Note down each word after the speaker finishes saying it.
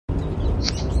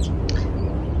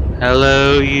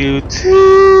Hello, YouTube!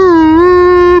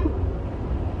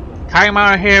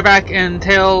 Kaimar here, back in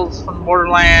Tales from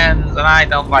Borderlands, and I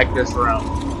don't like this room.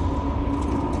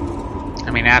 I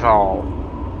mean, at all.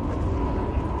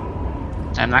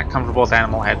 I'm not comfortable with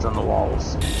animal heads on the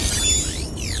walls.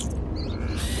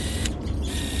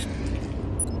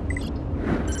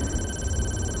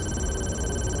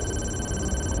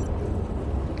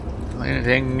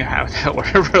 Anything,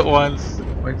 whatever it was,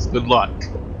 it's good luck.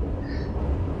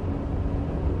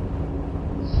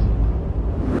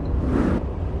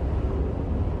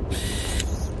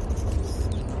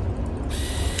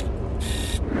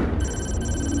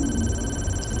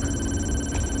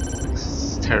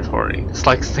 Territory. It's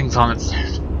like things on its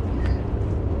territory.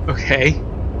 Okay.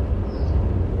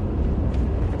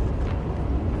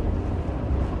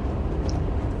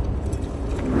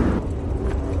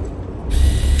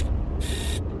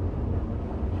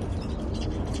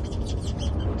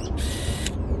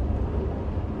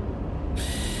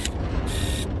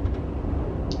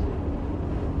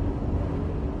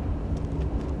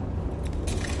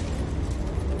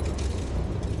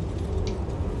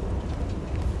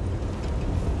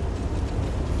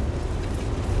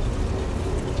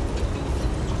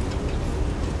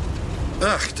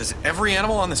 Ugh, does every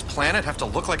animal on this planet have to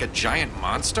look like a giant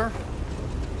monster?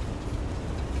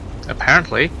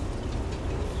 Apparently.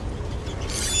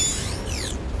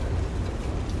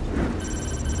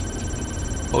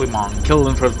 Pokemon, kill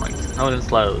them for length. No in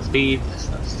slow. Speed,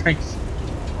 strength.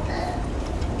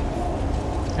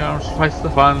 You know, twice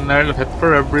the fun, they're the fit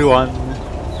for everyone.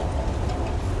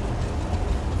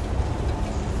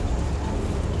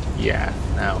 Yeah,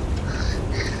 no.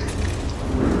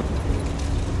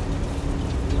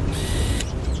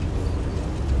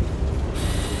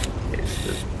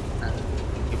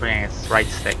 Bring its right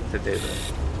stick to do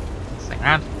this thing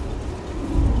around.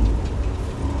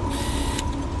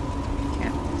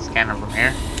 Can't scan them from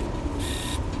here.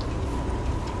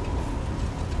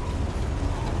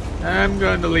 I'm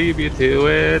going to leave you to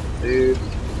it, dude.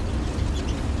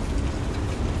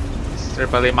 Mr.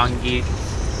 Bully Monkeys.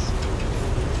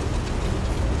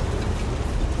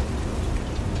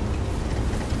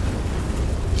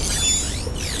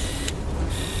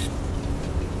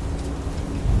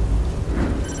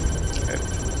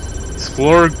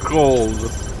 Explore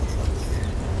gold.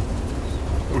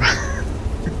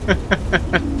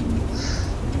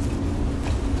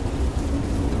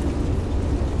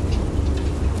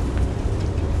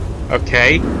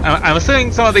 Okay, I'm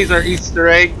assuming some of these are Easter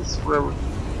eggs for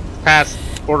past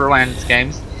Borderlands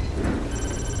games.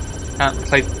 I haven't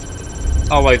played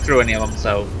all the way through any of them,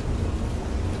 so.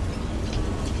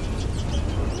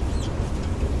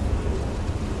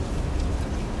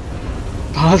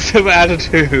 Positive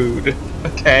attitude.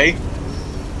 Okay.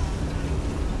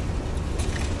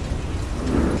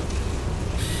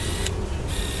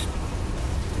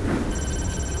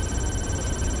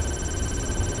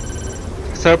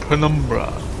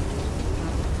 Penumbra.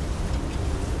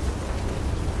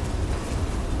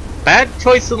 Bad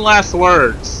choice in last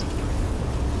words.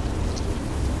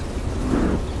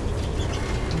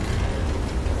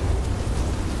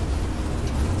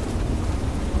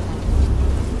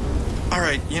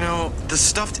 Alright, you know, the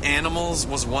stuffed animals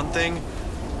was one thing,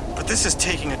 but this is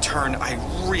taking a turn I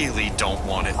really don't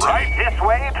want it to. Right this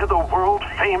way to the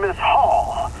world-famous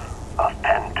Hall of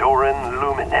Pandoran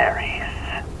Luminaries.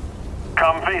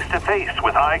 Come face to face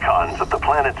with icons of the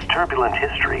planet's turbulent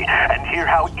history and hear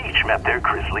how each met their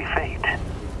grisly fate.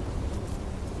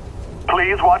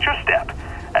 Please watch your step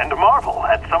and marvel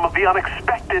at some of the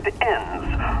unexpected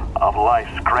ends of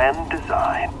life's grand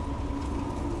design.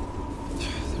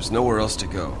 There's nowhere else to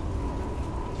go.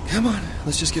 Come on,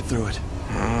 let's just get through it.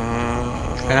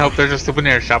 I hope there's a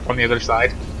souvenir shop on the other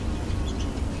side.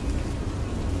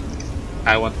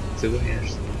 I want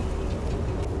souvenirs.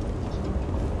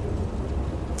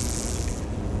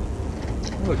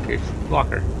 Look, here's the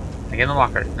locker. Again, the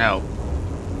locker. No.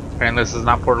 Apparently this is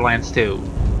not Borderlands 2.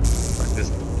 So I can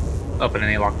just open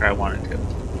any locker I wanted to.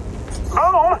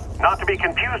 Boom, not to be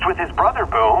confused with his brother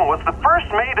Boom, was the first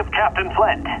mate of Captain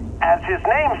Flint. As his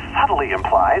name subtly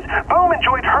implies, Boom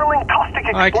enjoyed hurling caustic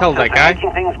explosives I killed that guy. and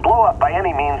making things blow up by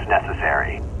any means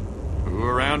necessary. Who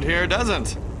around here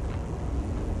doesn't?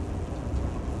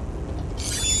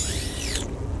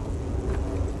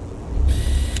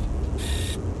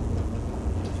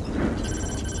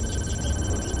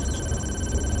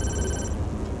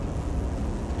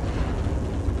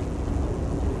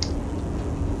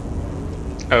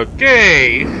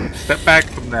 Okay, step back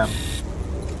from them.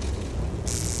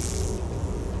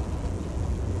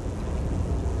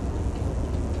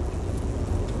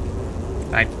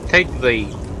 I take the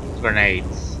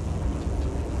grenades.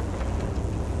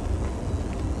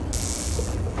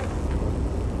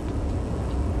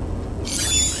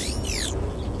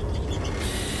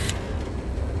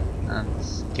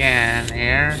 again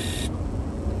here.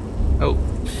 Oh,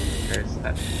 there's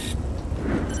that.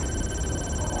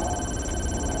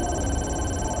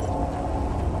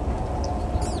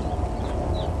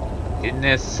 Il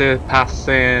ne se passe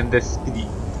d'esprit.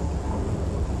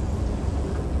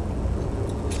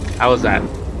 How was that?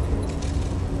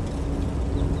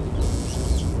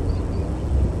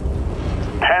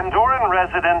 Pandoran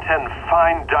resident and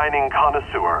fine dining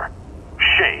connoisseur,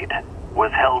 Shade,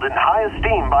 was held in high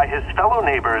esteem by his fellow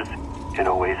neighbors in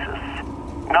Oasis.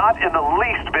 Not in the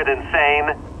least bit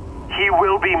insane, he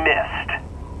will be missed.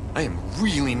 I am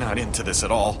really not into this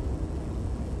at all.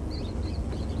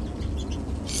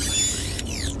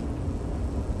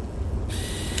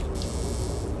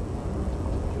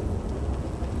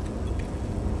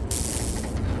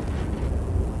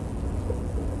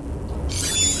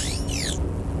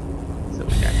 So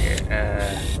we got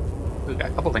here, we got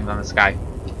a couple things on this guy.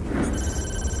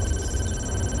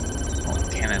 Oh,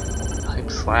 cannon,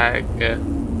 pipe slag,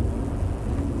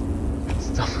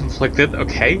 self-inflicted,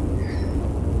 okay.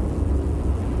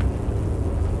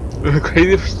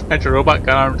 Crazy dispatch a robot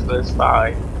gun armed to their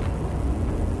spine.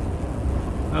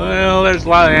 Well, there's a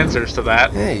lot of answers to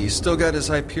that. Hey, you still got his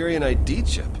Hyperion ID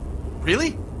chip.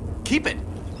 Really? Keep it.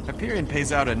 Hyperion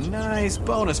pays out a nice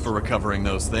bonus for recovering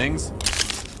those things.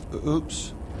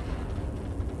 Oops.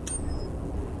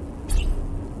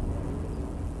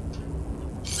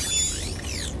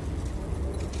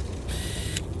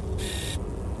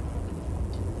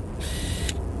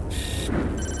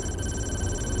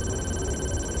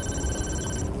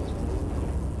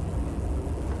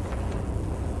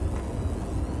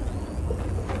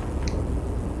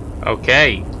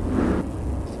 Okay.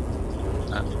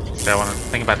 So I want to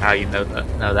think about how you know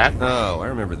that. Oh, I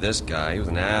remember this guy. He was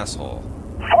an asshole.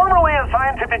 Formerly a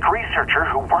scientific researcher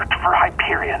who worked for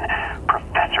Hyperion,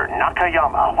 Professor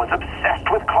Nakayama was obsessed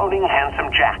with cloning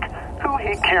Handsome Jack, who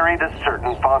he carried a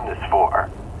certain fondness for.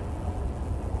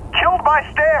 Killed by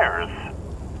stairs!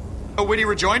 A witty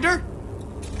rejoinder?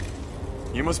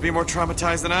 You must be more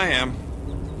traumatized than I am.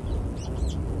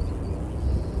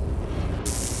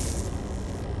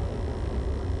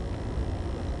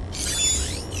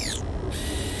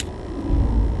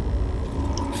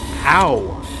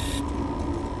 Ow!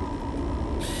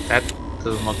 That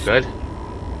doesn't look good.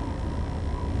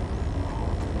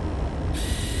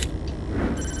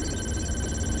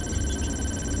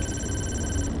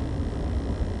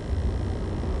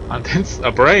 Contents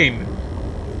a brain.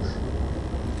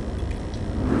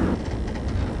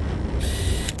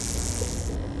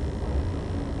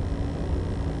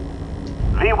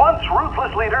 The once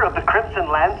ruthless leader of the Crimson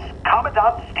Lance,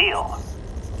 Commandant Steele.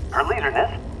 Her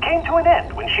leaderness came to an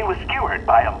end when she was skewered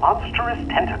by a monstrous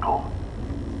tentacle.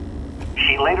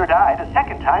 She later died a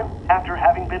second time after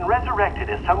having been resurrected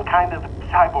as some kind of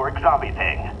cyborg zombie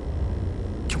thing.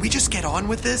 Can we just get on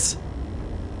with this?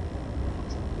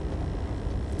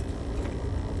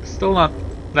 Still not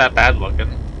that bad looking.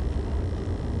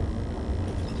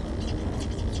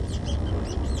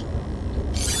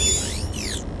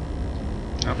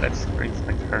 Oh, that's great.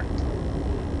 Like her.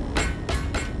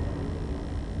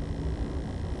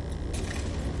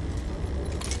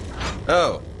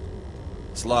 Oh,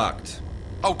 it's locked.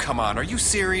 Oh, come on, are you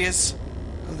serious?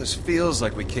 Well, this feels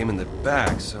like we came in the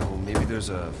back, so maybe there's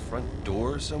a front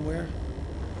door somewhere?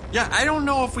 Yeah, I don't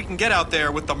know if we can get out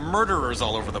there with the murderers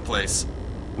all over the place.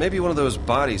 Maybe one of those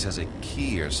bodies has a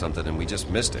key or something and we just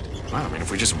missed it. Well, I mean,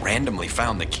 if we just randomly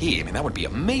found the key, I mean, that would be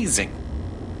amazing.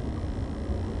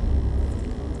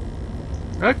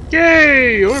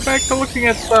 Okay, we're back to looking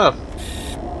at stuff.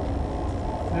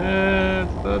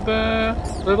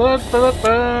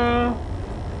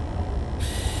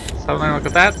 So now look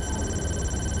at that.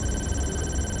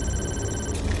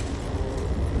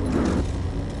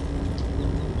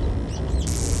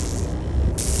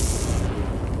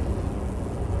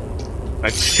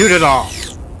 Let's shoot it off.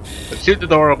 Let's shoot the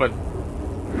door open.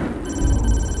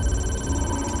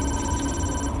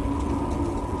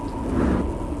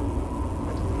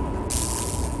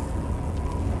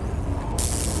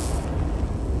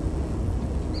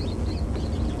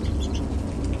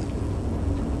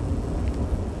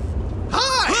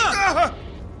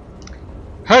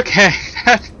 Okay,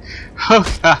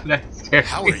 oh god, that scared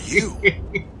How me. are you?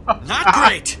 Not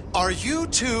great! Are you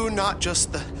two not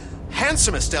just the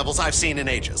handsomest devils I've seen in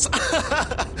ages?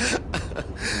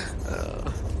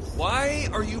 Why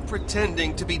are you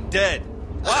pretending to be dead?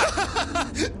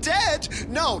 Dead?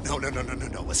 No.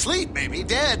 Asleep, maybe.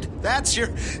 Dead. That's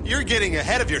you're getting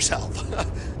ahead of yourself.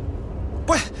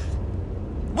 What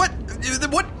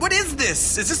is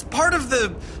this? Is this part of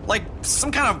the, like,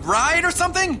 some kind of ride or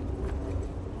something?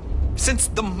 Since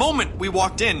the moment we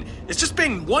walked in, it's just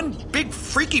been one big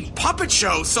freaky puppet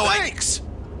show, so Thanks!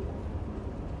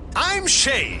 I'm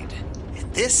Shade,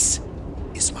 and this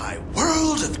is my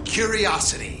world of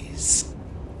curiosities.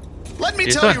 Let me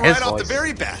He's tell you doing his right off the voice.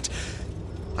 very bat,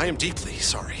 I am deeply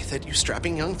sorry that you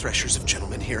strapping young threshers of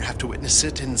gentlemen here have to witness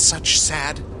it in such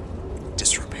sad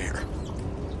disrepair.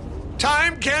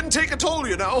 Time can take a toll,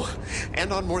 you know,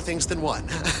 and on more things than one.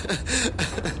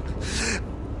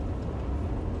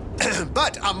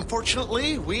 But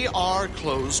unfortunately, we are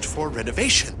closed for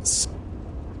renovations.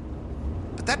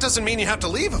 But that doesn't mean you have to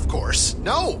leave, of course.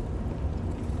 No.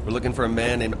 We're looking for a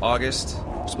man named August.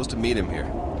 We're supposed to meet him here.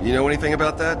 You know anything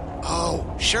about that?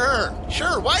 Oh, sure.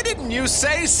 Why didn't you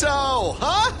say so?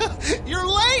 Huh? You're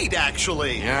late,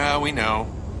 actually. Yeah, we know.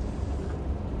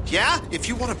 Yeah? If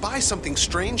you want to buy something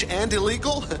strange and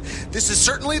illegal, this is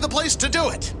certainly the place to do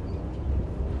it.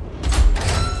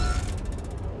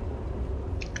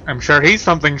 I'm sure he's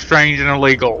something strange and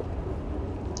illegal.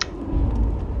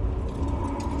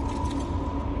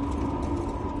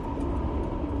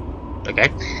 Okay.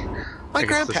 My I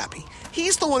guess grandpappy,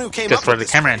 he's the one who came just up where with the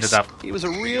this camera place. ended up. He was a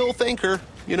real thinker,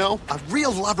 you know, a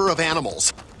real lover of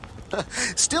animals.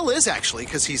 Still is, actually,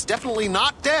 because he's definitely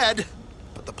not dead.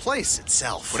 But the place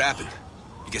itself... What happened?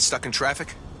 You get stuck in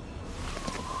traffic?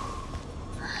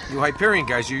 You Hyperion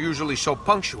guys are usually so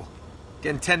punctual.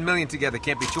 Getting 10 million together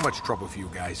can't be too much trouble for you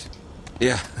guys.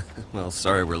 Yeah. Well,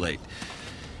 sorry we're late.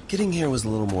 Getting here was a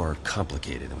little more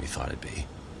complicated than we thought it'd be.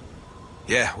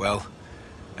 Yeah, well,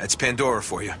 that's Pandora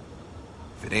for you.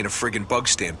 If it ain't a friggin' bug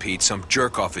stampede, some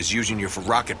jerk-off is using you for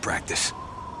rocket practice.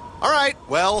 All right,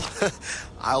 well,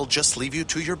 I'll just leave you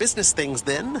to your business things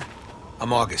then.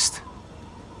 I'm August,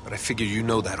 but I figure you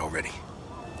know that already.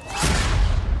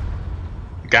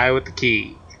 Guy with the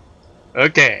key.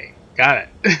 Okay, got it.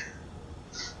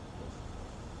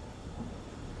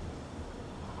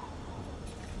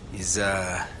 Is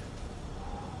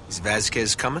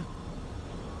Vasquez coming?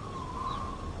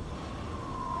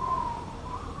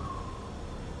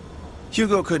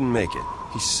 Hugo couldn't make it.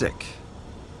 He's sick.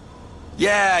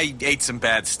 Yeah, he ate some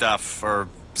bad stuff, or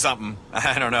something.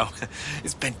 I don't know.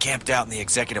 He's been camped out in the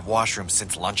executive washroom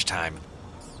since lunchtime.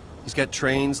 He's got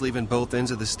trains leaving both ends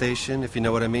of the station, if you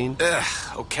know what I mean.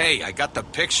 Ugh, okay, I got the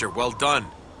picture. Well done.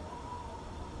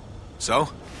 So,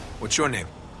 what's your name?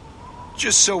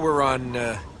 Just so we're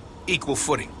on, equal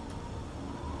footing.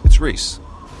 It's Reese.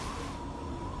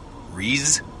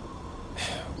 Reese?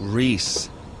 Reese.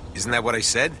 Isn't that what I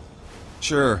said?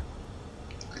 Sure.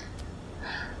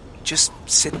 Just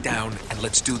sit down and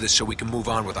let's do this so we can move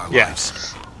on with our lives.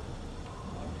 Yes.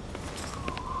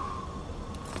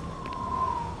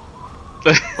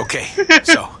 Okay,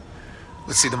 so,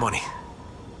 let's see the money.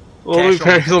 Well, we Cash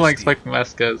only, don't Steve. expect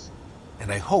Vasquez.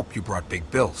 And I hope you brought big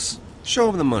bills. Show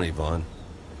him the money, Vaughn.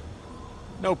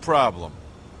 No problem.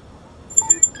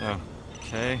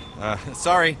 Okay.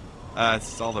 Sorry.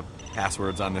 It's all the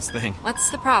passwords on this thing. What's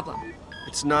the problem?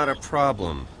 It's not a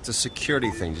problem. It's a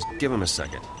security thing. Just give him a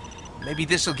second. Maybe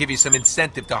this'll give you some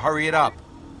incentive to hurry it up.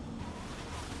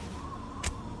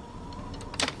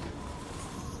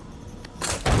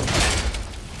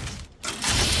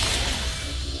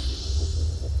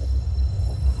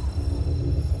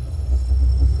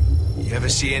 You ever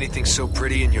see anything so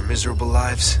pretty in your miserable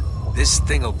lives? This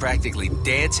thing'll practically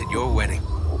dance at your wedding.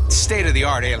 It's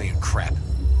state-of-the-art alien crap.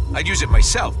 I'd use it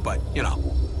myself, but, you know,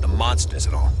 the monsters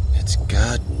and all. It's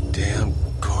goddamn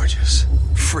gorgeous.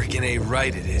 Freaking A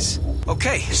right it is.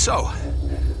 Okay, so,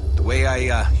 the way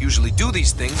I usually do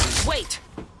these things is... Wait!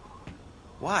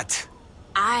 What?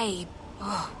 I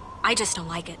just don't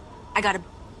like it. I got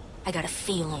a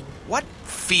feeling. What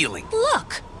feeling?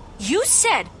 Look! You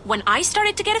said when I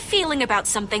started to get a feeling about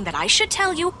something that I should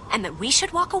tell you and that we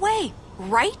should walk away,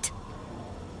 right?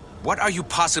 What are you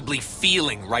possibly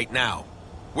feeling right now?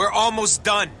 We're almost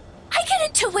done. I get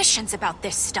intuitions about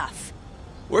this stuff.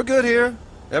 We're good here.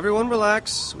 Everyone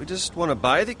relax. We just want to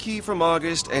buy the key from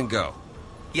August and go.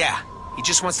 Yeah, he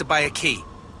just wants to buy a key.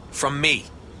 From me.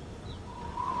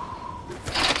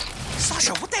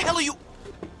 Sasha, what the hell are you...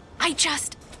 I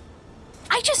just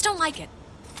don't like it.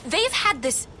 They've had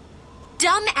this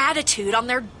dumb attitude on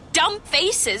their dumb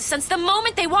faces since the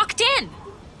moment they walked in.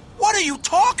 What are you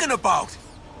talking about?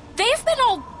 They've been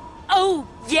all, oh,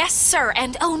 yes, sir,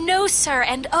 and oh, no, sir,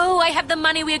 and oh, I have the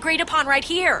money we agreed upon right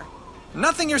here.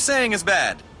 Nothing you're saying is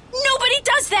bad. Nobody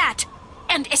does that!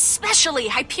 And especially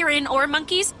Hyperion ore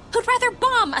monkeys who'd rather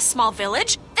bomb a small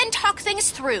village than talk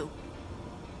things through.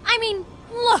 I mean,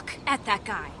 look at that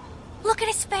guy. Look at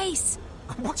his face.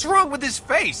 What's wrong with his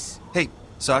face? Hey,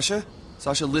 Sasha?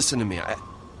 Sasha, listen to me.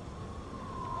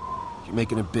 You're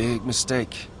making a big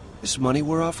mistake. This money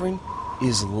we're offering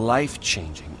is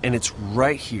life-changing, and it's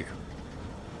right here.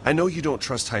 I know you don't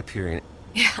trust Hyperion.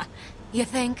 Yeah, you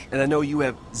think? And I know you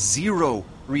have zero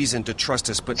reason to trust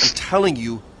us, but I'm telling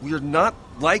you, we're not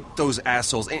like those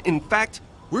assholes. In fact,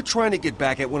 we're trying to get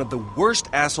back at one of the worst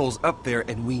assholes up there,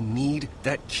 and we need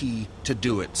that key to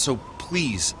do it. So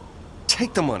please,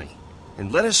 take the money,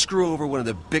 and let us screw over one of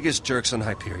the biggest jerks on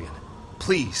Hyperion.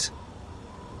 Please.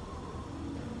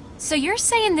 So you're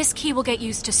saying this key will get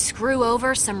used to screw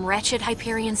over some wretched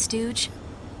Hyperion stooge?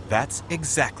 That's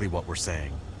exactly what we're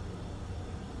saying.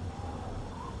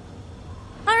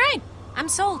 All right, I'm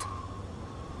sold.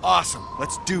 Awesome.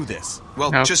 Let's do this.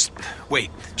 Well, No. just wait.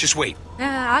 Just wait.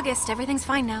 August, everything's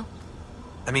fine now.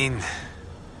 I mean,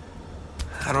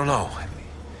 I don't know.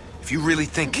 If you really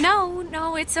think...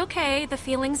 No, it's okay. The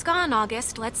feeling's gone,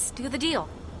 August. Let's do the deal.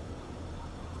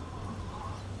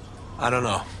 I don't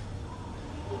know.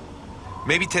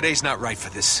 Maybe today's not right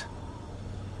for this.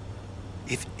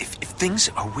 If things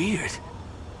are weird,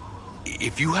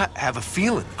 if you have a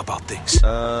feeling about things...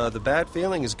 The bad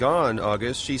feeling is gone,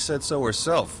 August. She said so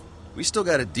herself. We still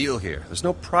got a deal here. There's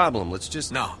no problem. Let's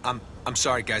just... No, I'm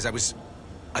sorry, guys.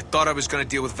 I thought I was gonna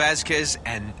deal with Vasquez,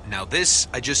 and now this,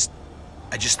 I just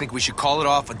think we should call it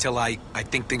off until I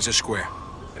think things are square.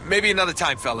 Maybe another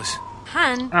time, fellas.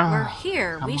 Hun, Oh, we're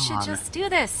here. We come should on. just do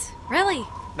this. Really?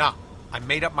 No, I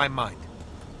made up my mind.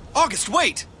 August,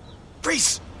 wait!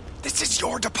 Reese, this is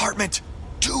your department.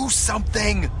 Do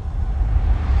something.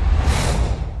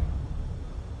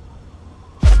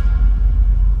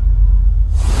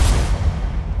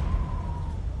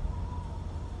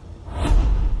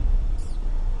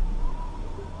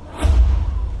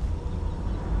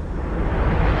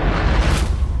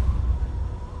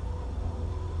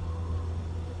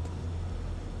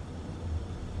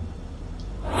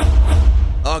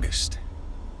 August.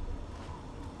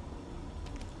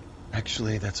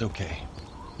 Actually, that's okay.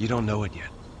 You don't know it yet.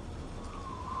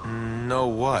 Know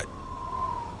what?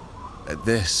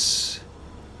 This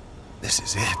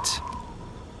is it.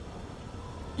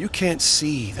 You can't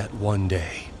see that one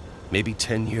day. Maybe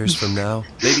 10 years from now,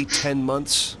 maybe 10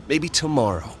 months, maybe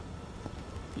tomorrow.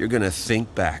 You're gonna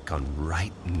think back on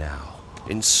right now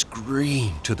and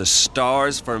scream to the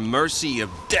stars for mercy of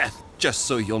death, just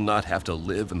so you'll not have to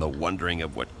live in the wondering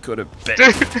of what could have been.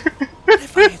 What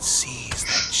if I had seized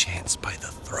that chance by the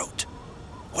throat?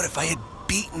 What if I had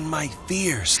beaten my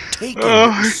fears, taken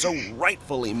what was so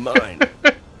rightfully mine?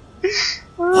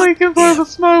 I can blow the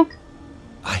smoke.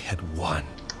 I had won.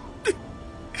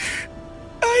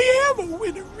 I am a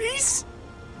winner, Reese.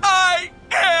 I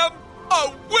am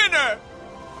a winner.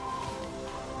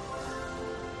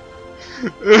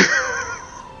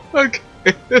 Okay.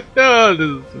 Oh, this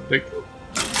is ridiculous.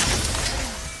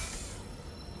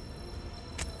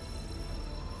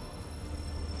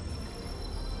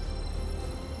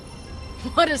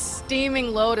 What a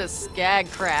steaming load of skag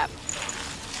crap.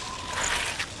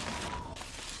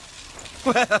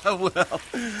 Well,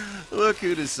 look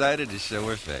who decided to show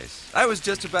her face. I was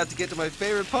just about to get to my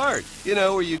favorite part. You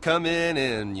know, where you come in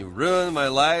and you ruin my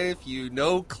life, you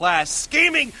no-class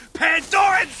scheming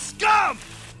Pandoran scum!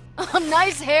 A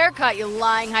nice haircut, you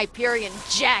lying Hyperion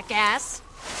jackass.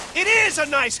 It is a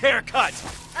nice haircut!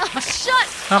 Oh, shut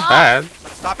Not up. bad.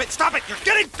 Stop it! You're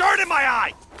getting dirt in my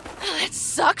eye! It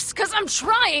sucks, because I'm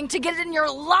trying to get it in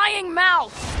your lying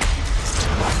mouth.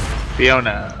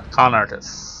 Fiona, con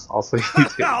artist. Also, you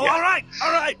too. All right.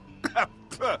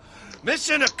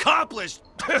 Mission accomplished.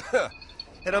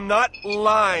 And I'm not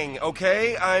lying,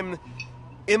 okay? I'm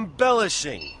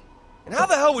embellishing. And how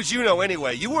the hell would you know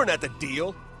anyway? You weren't at the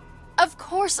deal. Of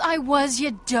course I was,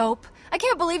 you dope. I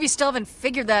can't believe you still haven't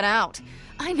figured that out.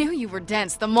 I knew you were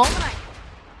dense the moment I...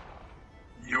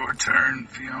 Your turn,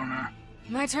 Fiona.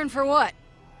 My turn for what?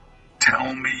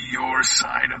 Tell me your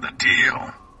side of the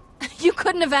deal. You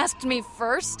couldn't have asked me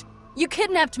first. You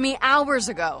kidnapped me hours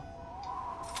ago.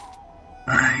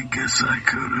 I guess I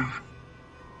could have.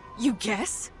 You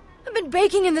guess? I've been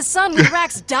baking in the sun with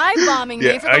Rax dive bombing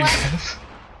me for the last...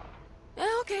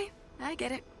 Okay, I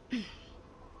get it.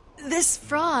 This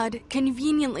fraud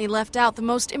conveniently left out the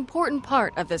most important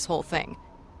part of this whole thing.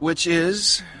 Which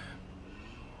is...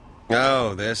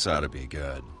 Oh, this ought to be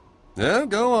good. No,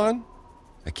 go on.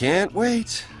 I can't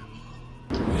wait.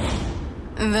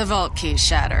 The vault key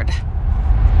shattered.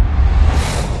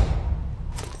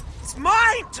 It's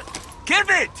mine! Give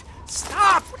it!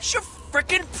 Stop! What's your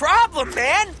frickin' problem,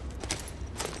 man?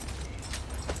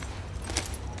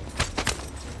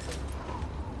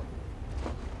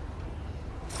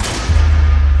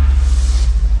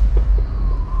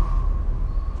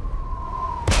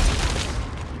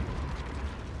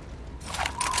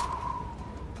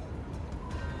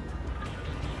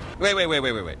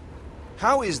 Wait.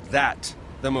 How is that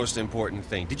the most important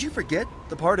thing? Did you forget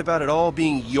the part about it all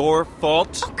being your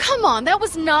fault? Oh, come on, that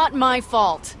was not my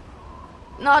fault.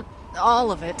 Not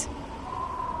all of it.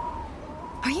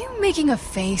 Are you making a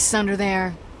face under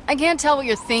there? I can't tell what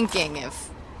you're thinking if...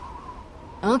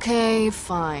 Okay,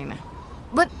 fine.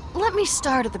 But let me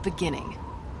start at the beginning.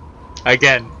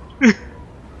 Again.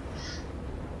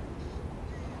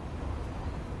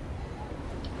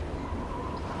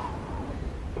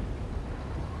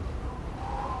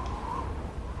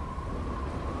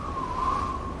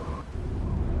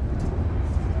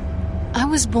 I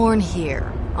was born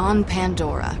here, on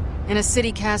Pandora, in a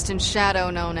city cast in shadow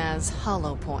known as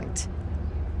Hollow Point.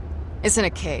 It's in a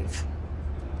cave.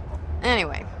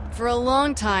 Anyway, for a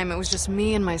long time it was just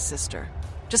me and my sister.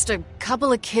 Just a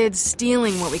couple of kids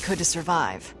stealing what we could to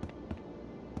survive.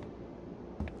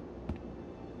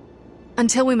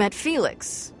 Until we met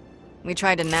Felix. We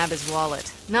tried to nab his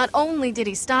wallet. Not only did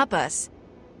he stop us,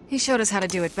 he showed us how to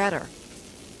do it better.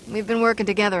 We've been working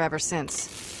together ever since.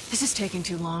 This is taking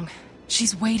too long.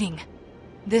 She's waiting.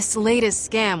 This latest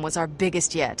scam was our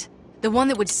biggest yet. The one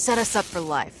that would set us up for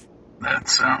life. That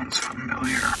sounds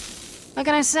familiar. What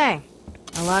can I say?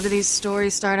 A lot of these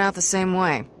stories start out the same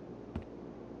way.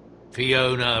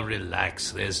 Fiona,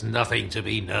 relax. There's nothing to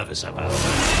be nervous about.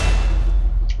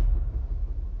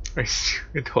 It's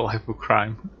a life of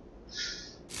crime.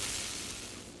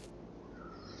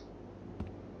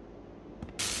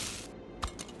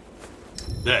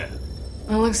 There.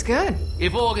 It looks good.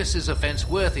 If August's offense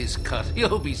worth his cut,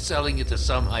 he'll be selling it to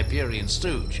some Hyperion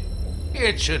stooge.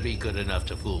 It should be good enough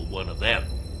to fool one of them.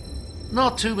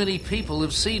 Not too many people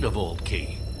have seen a vault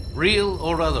key, real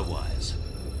or otherwise.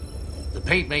 The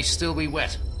paint may still be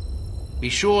wet. Be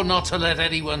sure not to let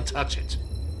anyone touch it.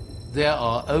 There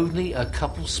are only a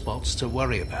couple spots to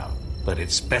worry about, but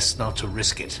it's best not to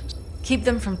risk it. Keep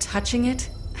them from touching it?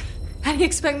 How do you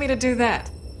expect me to do that?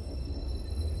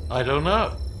 I don't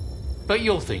know. But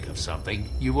you'll think of something.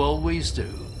 You always do.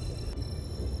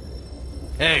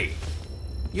 Hey,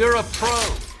 you're a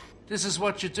pro. This is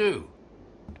what you do.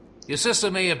 Your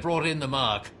sister may have brought in the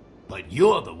mark, but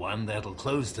you're the one that'll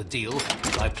close the deal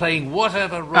by playing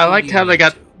whatever role I like how they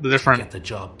got the to different get the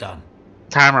job done.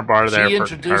 timer bar there She for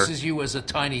introduces her. you as a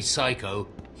tiny psycho.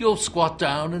 You'll squat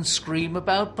down and scream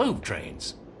about poop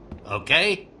trains.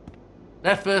 Okay?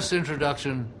 That first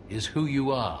introduction is who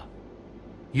you are.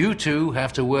 You two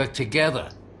have to work together.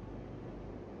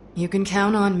 You can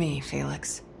count on me,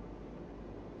 Felix.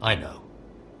 I know.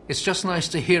 It's just nice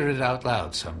to hear it out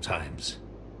loud sometimes.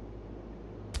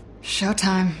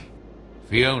 Showtime.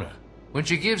 Fiona, when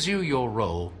she gives you your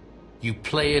role, you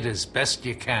play it as best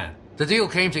you can. The deal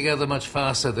came together much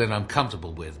faster than I'm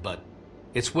comfortable with, but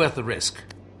it's worth the risk.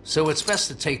 So it's best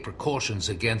to take precautions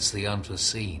against the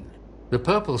unforeseen. The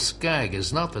Purple Skag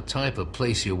is not the type of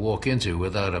place you walk into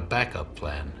without a backup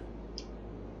plan.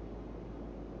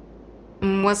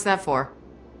 What's that for?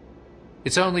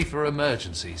 It's only for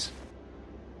emergencies.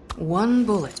 One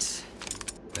bullet.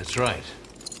 That's right.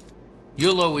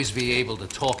 You'll always be able to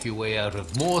talk your way out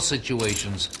of more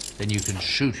situations than you can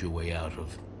shoot your way out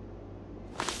of.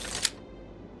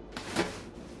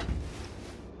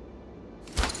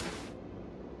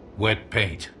 Wet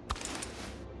paint.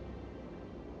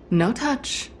 No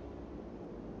touch.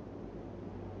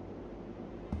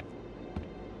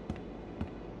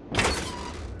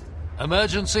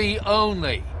 Emergency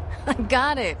only.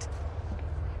 Got it.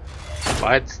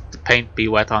 Why'd the paint be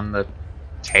wet on the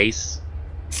case?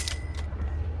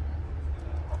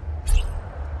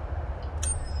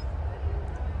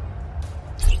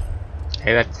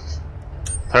 Okay, that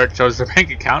third shows the bank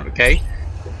account, okay.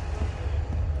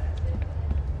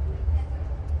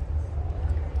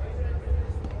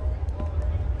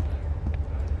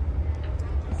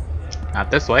 Not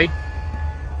this way.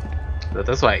 But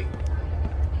this way.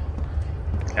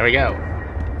 There we go.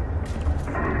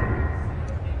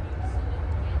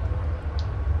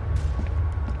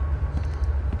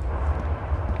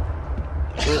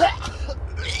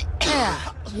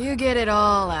 Yeah, you get it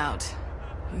all out.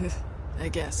 I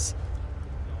guess.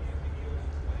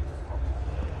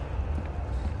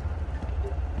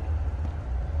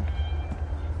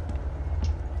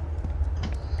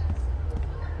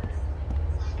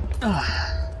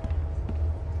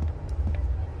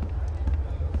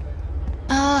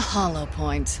 A hollow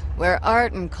point, where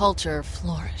art and culture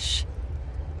flourish.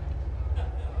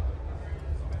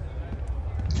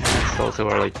 It's also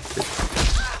early.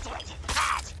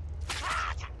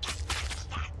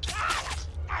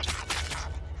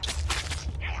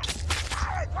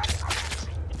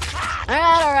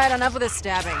 Alright, enough with this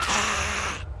stabbing.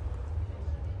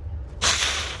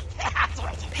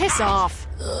 Piss off.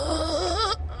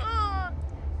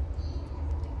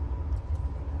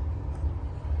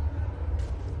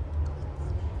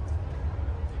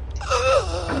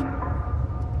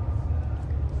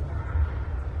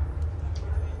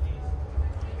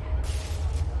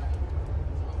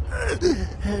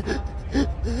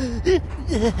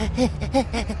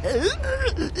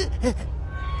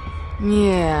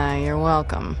 Yeah, you're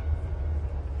welcome.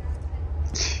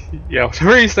 Yeah,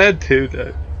 whatever he said too,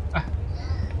 though.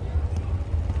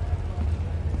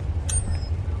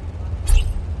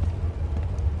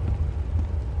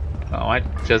 Oh, I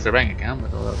chose the bank account,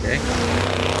 but okay.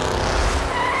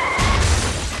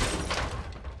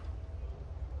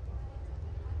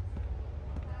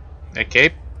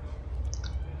 Okay.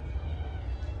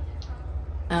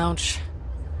 Ouch.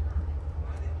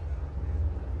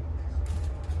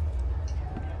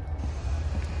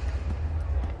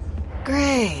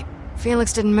 Great.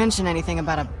 Felix didn't mention anything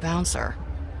about a bouncer.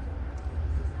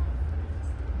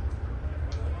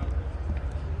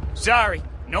 Sorry,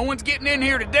 no one's getting in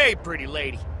here today, pretty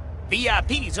lady.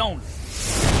 VIPs only.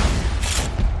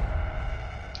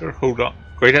 Sure, hold on.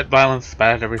 Great at violence,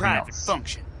 bad at everything Private else.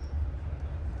 function.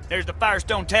 There's the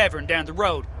Firestone Tavern down the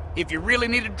road. If you really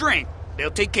need a drink, they'll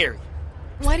take care of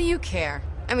you. Why do you care?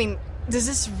 I mean, does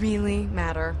this really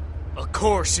matter? Of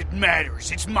course it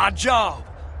matters. It's my job.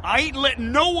 I ain't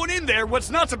letting no one in there what's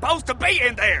not supposed to be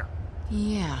in there.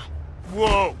 Yeah.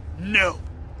 Whoa, no,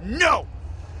 no.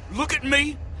 Look at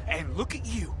me and look at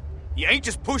you. You ain't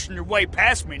just pushing your way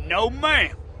past me, no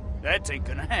ma'am. That ain't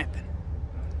gonna happen.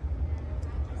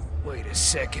 Wait a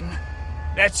second.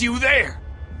 That's you there.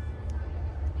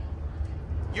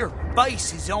 Your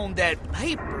face is on that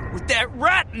paper with that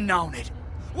writing on it.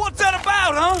 What's that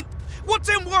about, huh? What's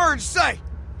them words say?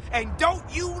 And don't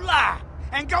you lie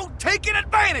and go taking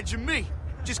advantage of me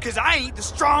just 'cause I ain't the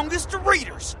strongest of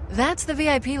readers. That's the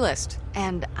VIP list,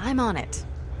 and I'm on it.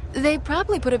 They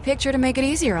probably put a picture to make it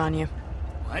easier on you.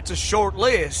 Well, that's a short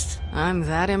list. I'm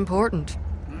that important.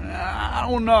 I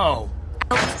don't know.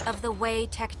 Out of the way,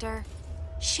 Tector.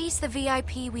 She's the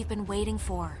VIP we've been waiting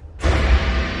for.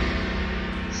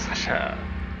 Sasha.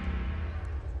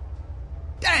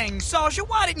 Dang, Sasha,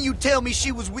 why didn't you tell me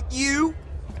she was with you?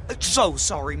 So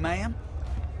sorry, ma'am.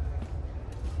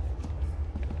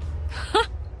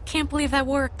 Can't believe that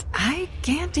worked. I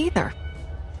can't either.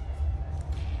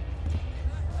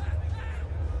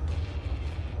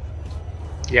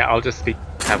 Yeah, I'll just be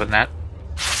having that.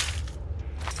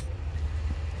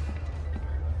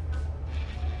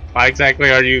 Why exactly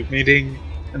are you meeting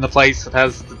in the place that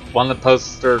has one that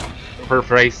posts her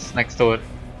face next to it?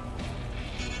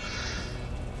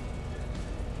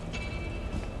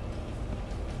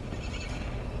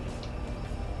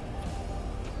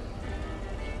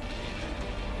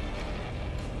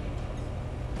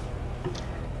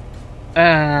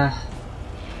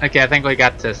 Okay, I think we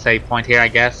got to save point here, I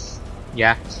guess.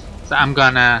 Yeah. So I'm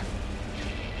gonna...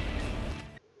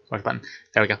 Where's the button?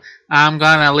 There we go. I'm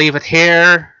gonna leave it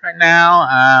here right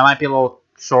now. Might be a little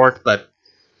short, but...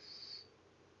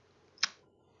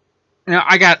 You know,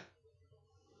 I got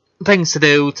things to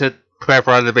do to prepare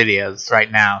for other videos right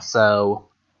now, so...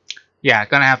 Yeah,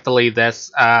 gonna have to leave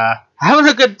this. Having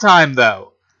a good time,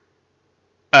 though.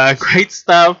 Great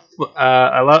stuff.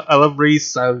 I love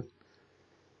Reese.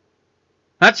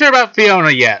 Not sure about Fiona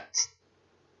yet.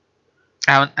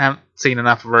 I haven't seen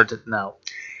enough of her to know.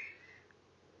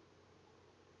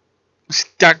 She's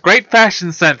got great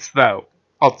fashion sense, though.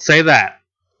 I'll say that.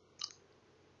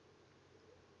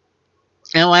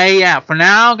 Anyway, yeah, for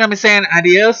now, I'm gonna be saying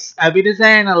adios,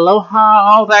 saying aloha,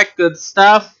 all that good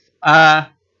stuff.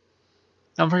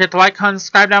 Don't forget to like, comment,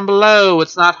 subscribe down below.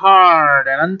 It's not hard.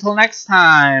 And until next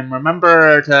time,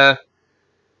 remember to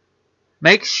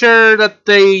make sure that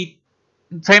the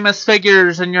famous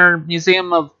figures in your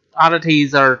Museum of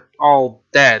Oddities are all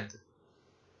dead.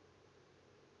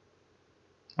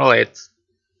 Really, it's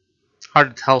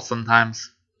hard to tell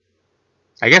sometimes.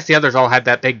 I guess the others all had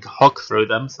that big hook through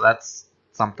them, so that's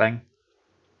something.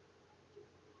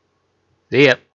 See ya.